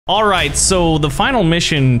All right, so the final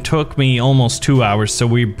mission took me almost 2 hours, so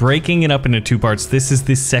we're breaking it up into 2 parts. This is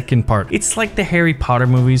the second part. It's like the Harry Potter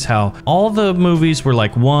movies, how all the movies were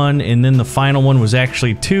like 1, and then the final one was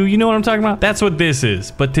actually 2. You know what I'm talking about? That's what this is.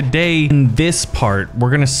 But today, in this part, we're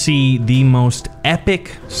gonna see the most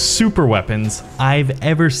epic super weapons I've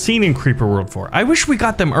ever seen in Creeper World 4. I wish we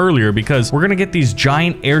got them earlier, because we're gonna get these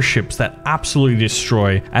giant airships that absolutely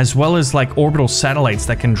destroy, as well as like orbital satellites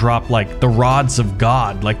that can drop like the rods of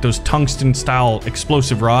God, like those tungsten style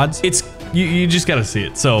explosive rods. It's you just gotta see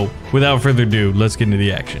it. So without further ado, let's get into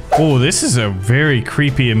the action. Oh, this is a very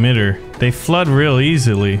creepy emitter. They flood real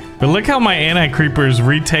easily, but look how my anti-creeper is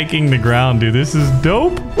retaking the ground, dude. This is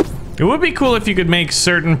dope. It would be cool if you could make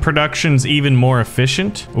certain productions even more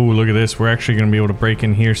efficient. Oh, look at this. We're actually gonna be able to break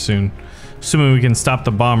in here soon, assuming we can stop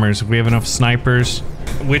the bombers. If we have enough snipers,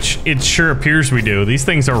 which it sure appears we do. These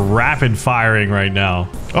things are rapid firing right now.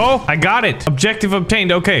 Oh, I got it. Objective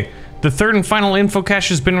obtained. Okay. The third and final info cache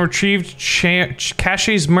has been retrieved.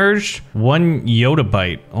 Caches merged. 1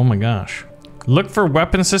 yottabyte. Oh my gosh. Look for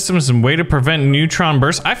weapon systems and way to prevent neutron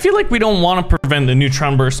burst. I feel like we don't want to prevent the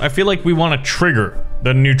neutron burst. I feel like we want to trigger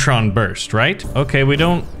the neutron burst, right? Okay, we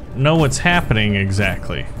don't know what's happening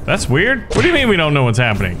exactly. That's weird. What do you mean we don't know what's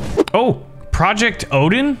happening? Oh, Project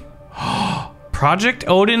Odin? Project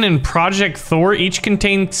Odin and Project Thor each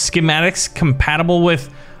contain schematics compatible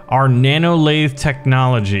with our nano-lathe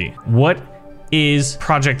technology. What is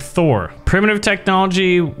Project Thor? Primitive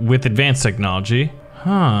technology with advanced technology.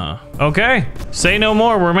 Huh. Okay. Say no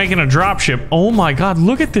more. We're making a dropship. Oh my god,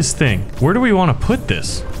 look at this thing. Where do we want to put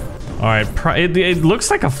this? All right, it looks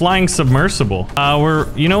like a flying submersible.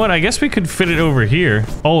 You know what? I guess we could fit it over here.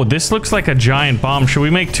 Oh, this looks like a giant bomb. Should we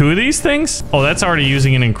make 2 of these things? Oh, that's already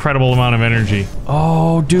using an incredible amount of energy.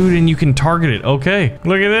 Oh, dude, and you can target it. Okay,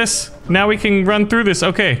 look at this. Now we can run through this.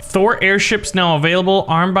 Okay, Thor airships now available.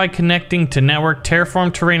 Armed by connecting to network,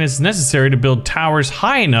 terraform terrain is necessary to build towers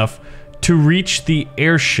high enough to reach the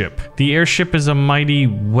airship. The airship is a mighty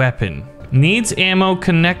weapon. Needs ammo,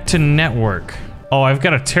 connect to network. Oh, I've got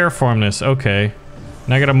to terraform this. Okay.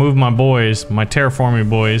 Now I got to move my boys, my terraforming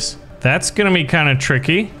boys. That's going to be kind of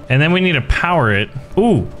tricky. And then we need to power it.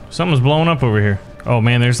 Ooh, something's blowing up over here. Oh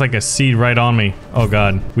man, there's like a seed right on me. Oh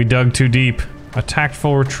god, we dug too deep. A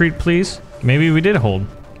tactful retreat, please. Maybe we did hold.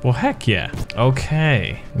 Well, heck yeah.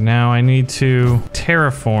 Okay, now I need to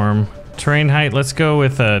terraform. Terrain height, let's go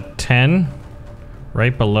with a 10.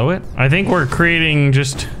 Right below it. I think we're creating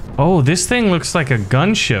just... Oh, this thing looks like a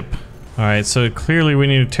gunship. Alright, so clearly we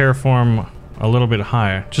need to terraform a little bit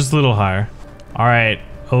higher. Just a little higher. Alright,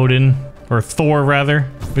 Odin. Or Thor,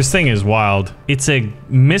 rather. This thing is wild. It's a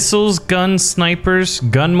missiles, gun, snipers,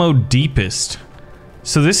 gun mode deepest.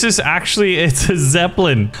 So this is actually... It's a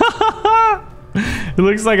Zeppelin. It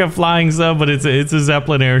looks like a flying sub, but it's a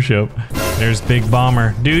Zeppelin airship. There's Big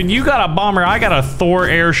Bomber. Dude, you got a bomber, I got a Thor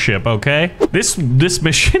airship, okay? This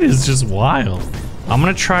mission is just wild. I'm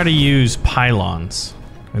gonna try to use pylons.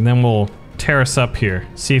 And then we'll terrace up here.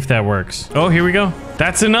 See if that works. Oh, here we go.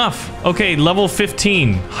 That's enough. Okay, level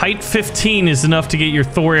 15. Height 15 is enough to get your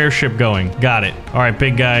Thor airship going. Got it. All right,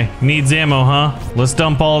 big guy. Needs ammo, huh? Let's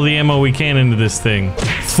dump all the ammo we can into this thing.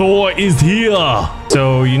 Thor is here.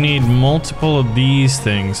 So you need multiple of these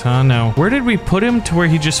things, huh? Now, where did we put him to where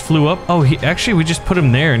he just flew up? Oh, actually, we just put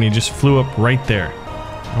him there and he just flew up right there.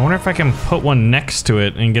 I wonder if I can put one next to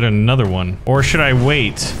it and get another one. Or should I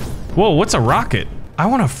wait? Whoa, what's a rocket? I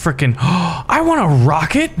want a frickin'... I want a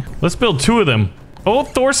rocket? Let's build 2 of them. Oh,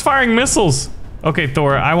 Thor's firing missiles. Okay,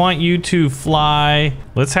 Thor, I want you to fly...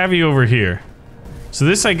 Let's have you over here. So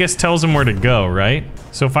this, I guess, tells him where to go, right?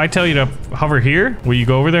 So if I tell you to hover here, will you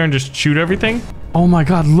go over there and just shoot everything? Oh my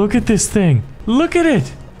god, look at this thing. Look at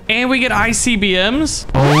it. And we get ICBMs?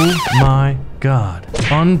 Oh my god.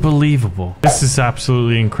 Unbelievable. This is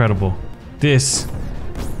absolutely incredible. This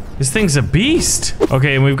thing's a beast.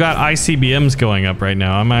 Okay, and we've got ICBMs going up right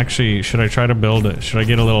now. I'm actually... Should I try to build it? Should I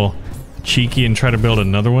get a little cheeky and try to build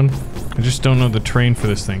another one? I just don't know the terrain for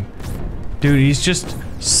this thing. Dude, he's just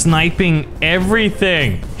sniping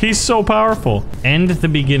everything. He's so powerful. End at the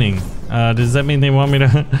beginning. Does that mean they want me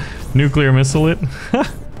to nuclear missile it?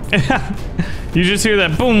 You just hear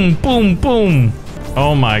that boom, boom, boom.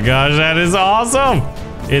 Oh my gosh, that is awesome.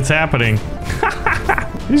 It's happening.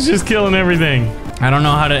 He's just killing everything. I don't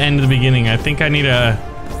know how to end the beginning. I think I need to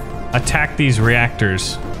attack these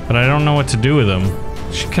reactors, but I don't know what to do with them.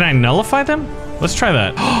 Can I nullify them? Let's try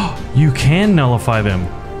that. You can nullify them.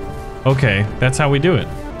 Okay, that's how we do it.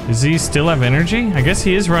 Does he still have energy? I guess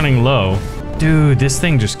he is running low. Dude, this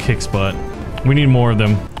thing just kicks butt. We need more of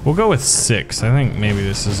them. We'll go with 6. I think maybe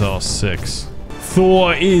this is all 6.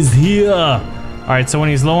 Thor is here. All right, so when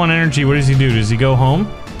he's low on energy, what does he do? Does he go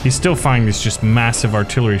home? He's still firing these just massive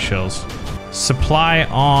artillery shells. Supply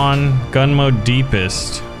on gun mode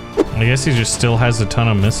deepest. I guess he just still has a ton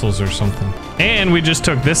of missiles or something. And we just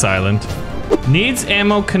took this island. Needs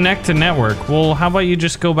ammo, connect to network. Well, how about you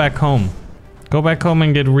just go back home? Go back home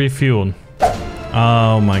and get refueled.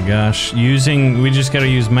 Oh my gosh. We just gotta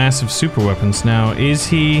use massive super weapons now. Is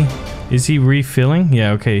he refilling?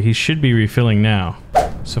 Yeah, okay, he should be refilling now.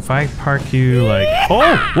 So if I park you like...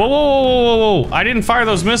 Oh! Whoa, whoa, whoa, whoa, whoa, whoa! I didn't fire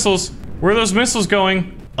those missiles. Where are those missiles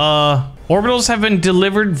going? Orbitals have been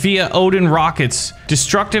delivered via Odin rockets.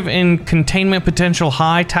 Destructive and containment potential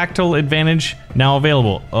high. Tactile advantage now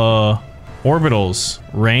available. Orbitals.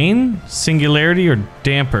 Rain? Singularity or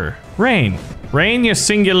damper? Rain. Rain, your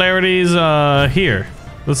singularity's here.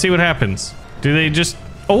 Let's see what happens. Do they just...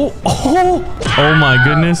 Oh my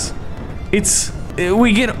goodness.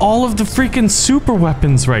 We get all of the freaking super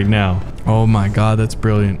weapons right now. Oh my god, that's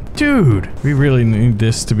brilliant. Dude, we really need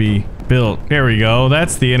this to be built. There we go.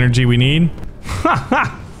 That's the energy we need.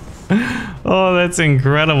 Oh, that's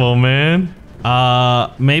incredible, man.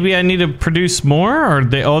 Maybe I need to produce more, or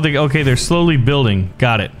okay, they're slowly building.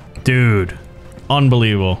 Got it. Dude,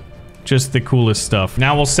 unbelievable. Just the coolest stuff.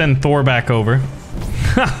 Now we'll send Thor back over.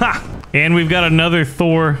 And we've got another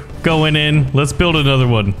Thor going in. Let's build another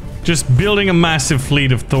one. Just building a massive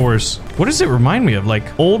fleet of Thors. What does it remind me of?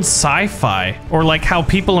 Like old sci-fi, or like how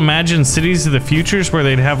people imagine cities of the futures where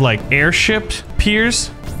they'd have like airship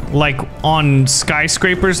piers, like on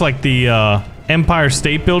skyscrapers, like the Empire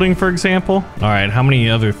State Building, for example. All right, how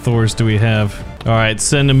many other Thors do we have? All right,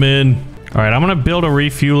 send them in. All right, I'm gonna build a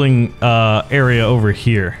refueling area over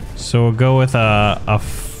here. So we'll go with a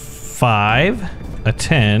 5, a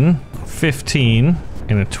 10, 15,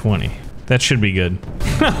 and a 20. That should be good.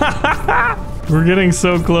 We're getting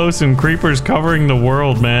so close, and Creeper's covering the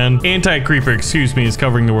world, man. Anti-Creeper, excuse me, is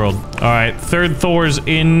covering the world. All right, third Thor's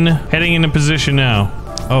heading into position now.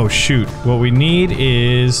 Oh, shoot. What we need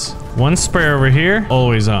is one spare over here,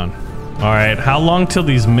 always on. All right, how long till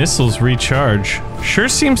these missiles recharge? Sure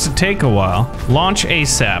seems to take a while. Launch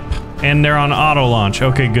ASAP, and they're on auto launch.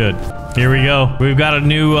 Okay, good. Here we go. We've got a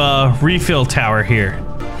new refill tower here.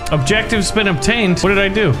 Objective's been obtained. What did I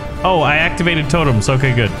do? Oh, I activated totems.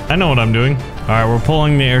 Okay, good. I know what I'm doing. All right, we're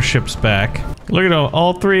pulling the airships back. Look at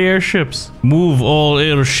all 3 airships. Move all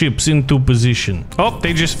airships into position. Oh,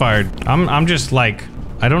 they just fired. I'm just like,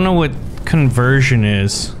 I don't know what conversion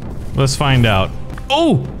is. Let's find out.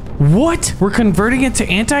 Oh, what? We're converting it to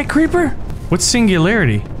anti-creeper? What's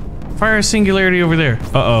singularity? Fire a singularity over there.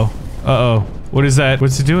 Uh-oh. Uh-oh. What is that?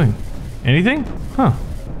 What's it doing? Anything? Huh.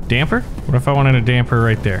 Damper? What if I wanted a damper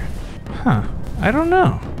right there? Huh. I don't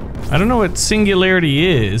know. I don't know what singularity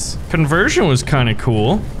is. Conversion was kind of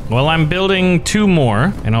cool. Well, I'm building 2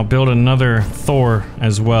 more, and I'll build another Thor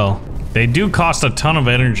as well. They do cost a ton of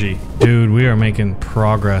energy. Dude, we are making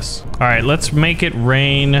progress. All right, let's make it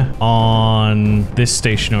rain on this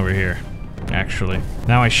station over here, actually.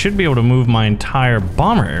 Now I should be able to move my entire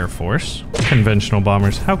bomber air force. Conventional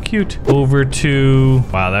bombers, how cute. Over to,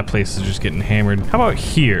 wow, that place is just getting hammered. How about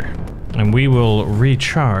here? And we will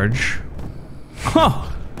recharge. Huh,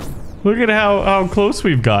 look at how close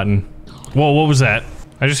we've gotten. Whoa, what was that?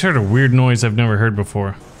 I just heard a weird noise I've never heard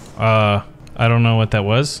before. I don't know what that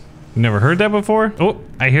was. Never heard that before? Oh,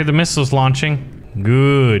 I hear the missiles launching.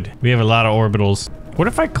 Good. We have a lot of orbitals. What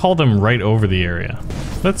if I call them right over the area?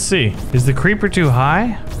 Let's see. Is the creeper too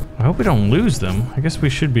high? I hope we don't lose them. I guess we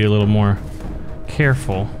should be a little more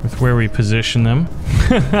careful with where we position them.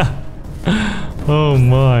 Oh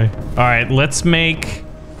my. All right, let's make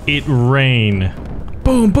it rain.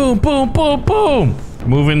 Boom, boom, boom, boom, boom.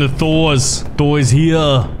 Move into Thor's. Thor's here.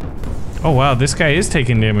 Oh wow, this guy is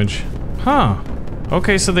taking damage. Huh.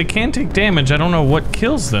 Okay, so they can take damage. I don't know what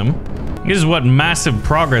kills them. This is what massive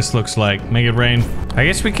progress looks like. Make it rain. I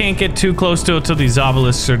guess we can't get too close to it till these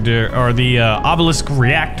obelisks or the obelisk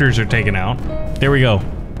reactors are taken out. There we go.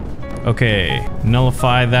 Okay,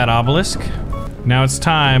 nullify that obelisk. Now it's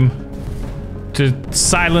time to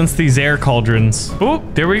silence these air cauldrons. Oh,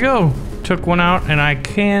 there we go. Took one out, and I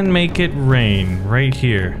can make it rain right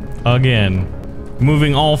here. Again.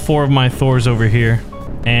 Moving all 4 of my Thors over here.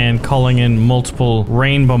 And calling in multiple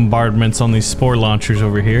rain bombardments on these spore launchers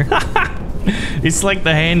over here. It's like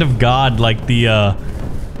the hand of God, like the,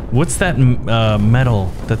 what's that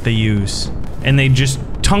metal that they use? And they just,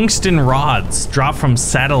 tungsten rods drop from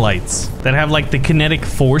satellites that have like the kinetic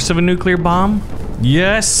force of a nuclear bomb.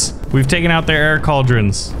 Yes, we've taken out their air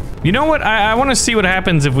cauldrons. You know what? I want to see what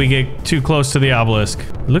happens if we get too close to the obelisk.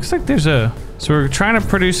 It looks like there's a, so we're trying to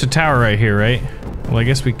produce a tower right here, right? Well, I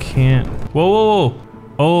guess we can't. Whoa, whoa, whoa.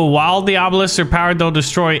 Oh, while the obelisks are powered, they'll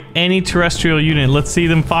destroy any terrestrial unit. Let's see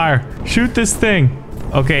them fire. Shoot this thing.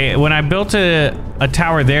 Okay, when I built a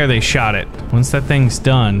tower there, they shot it. Once that thing's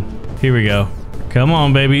done, here we go. Come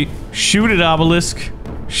on, baby. Shoot it, obelisk.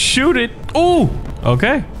 Shoot it. Oh,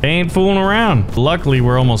 okay. They ain't fooling around. Luckily,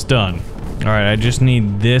 we're almost done. All right, I just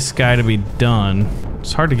need this guy to be done.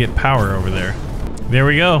 It's hard to get power over there. There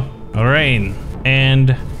we go. Rain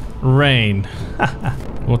and rain.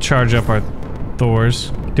 We'll charge up our Thors.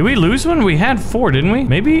 Did we lose one? We had 4, didn't we?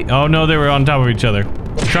 Maybe? Oh, no, they were on top of each other.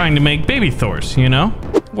 Trying to make baby Thors, you know?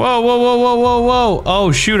 Whoa, whoa, whoa, whoa, whoa, whoa.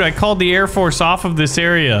 Oh, shoot, I called the Air Force off of this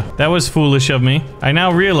area. That was foolish of me. I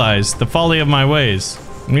now realize the folly of my ways.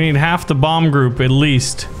 We need half the bomb group at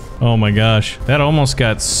least. Oh my gosh, that almost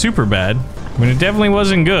got super bad. I mean, it definitely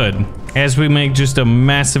wasn't good. As we make just a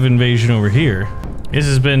massive invasion over here. This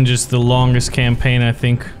has been just the longest campaign I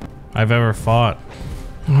think I've ever fought.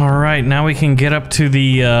 All right, now we can get up to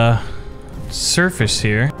the surface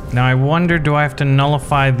here. Now I wonder, do I have to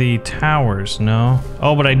nullify the towers? No.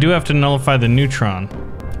 Oh, but I do have to nullify the neutron.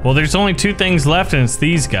 Well, there's only 2 things left, and it's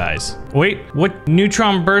these guys. Wait, what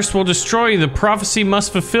neutron burst will destroy you? The prophecy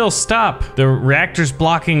must fulfill. Stop. The reactor's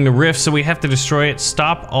blocking the rift, so we have to destroy it.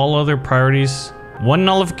 Stop all other priorities. 1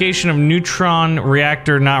 nullification of neutron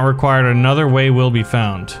reactor not required. Another way will be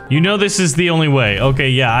found. You know this is the only way. Okay,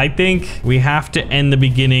 yeah, I think we have to end the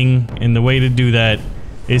beginning, and the way to do that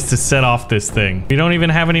is to set off this thing. We don't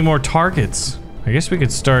even have any more targets. I guess we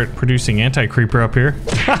could start producing anti-creeper up here.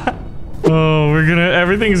 Oh,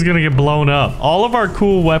 everything's gonna get blown up. All of our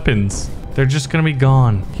cool weapons, they're just gonna be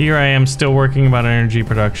gone. Here I am still working about energy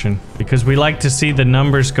production because we like to see the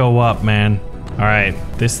numbers go up, man. All right,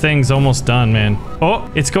 this thing's almost done, man. Oh,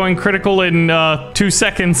 it's going critical in 2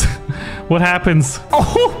 seconds. What happens?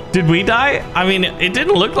 Oh, did we die? I mean, it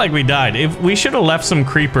didn't look like we died. We should have left some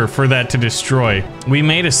creeper for that to destroy. We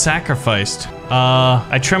made a sacrifice.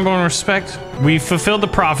 I tremble in respect. We fulfilled the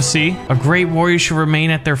prophecy. A great warrior should remain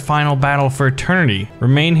at their final battle for eternity.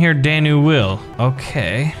 Remain here, Danu will.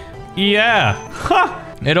 Okay. Yeah. Ha!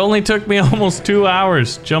 It only took me almost 2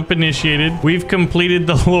 hours. Jump initiated. We've completed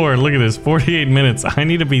the lore. Look at this, 48 minutes. I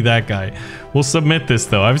need to be that guy. We'll submit this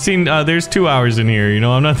though. I've seen, there's 2 hours in here. You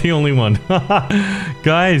know, I'm not the only one.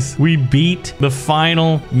 Guys, we beat the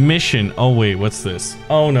final mission. Oh wait, what's this?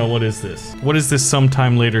 Oh no, what is this? What is this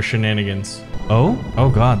sometime later shenanigans? Oh? Oh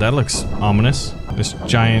God, that looks ominous. This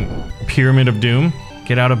giant pyramid of doom.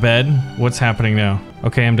 Get out of bed. What's happening now?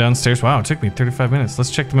 Okay, I'm downstairs. Wow, it took me 35 minutes.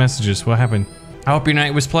 Let's check the messages. What happened? I hope your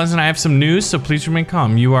night was pleasant. I have some news, so please remain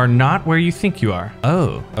calm. You are not where you think you are.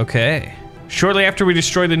 Oh, okay. Shortly after we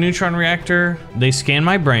destroy the neutron reactor, they scan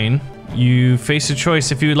my brain. You face a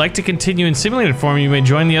choice. If you would like to continue in simulated form, you may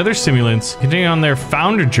join the other simulants, continue on their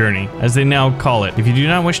founder journey, as they now call it. If you do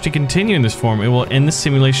not wish to continue in this form, it will end the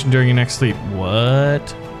simulation during your next sleep.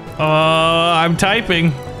 What? I'm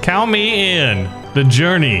typing. Count me in. The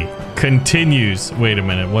journey continues. Wait a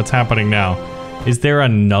minute. What's happening now? Is there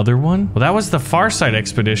another one? Well, that was the Farside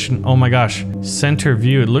expedition. Oh my gosh. Center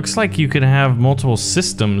view. It looks like you can have multiple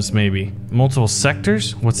systems, maybe. Multiple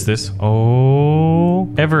sectors? What's this?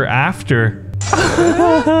 Oh, ever after.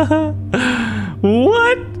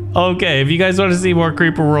 What? Okay, if you guys want to see more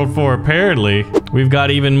Creeper World 4, apparently, we've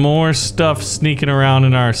got even more stuff sneaking around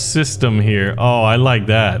in our system here. Oh, I like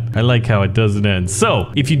that. I like how it doesn't end.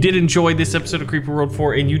 So, if you did enjoy this episode of Creeper World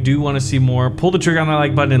 4 and you do want to see more, pull the trigger on that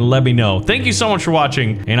like button and let me know. Thank you so much for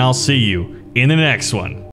watching, and I'll see you in the next one.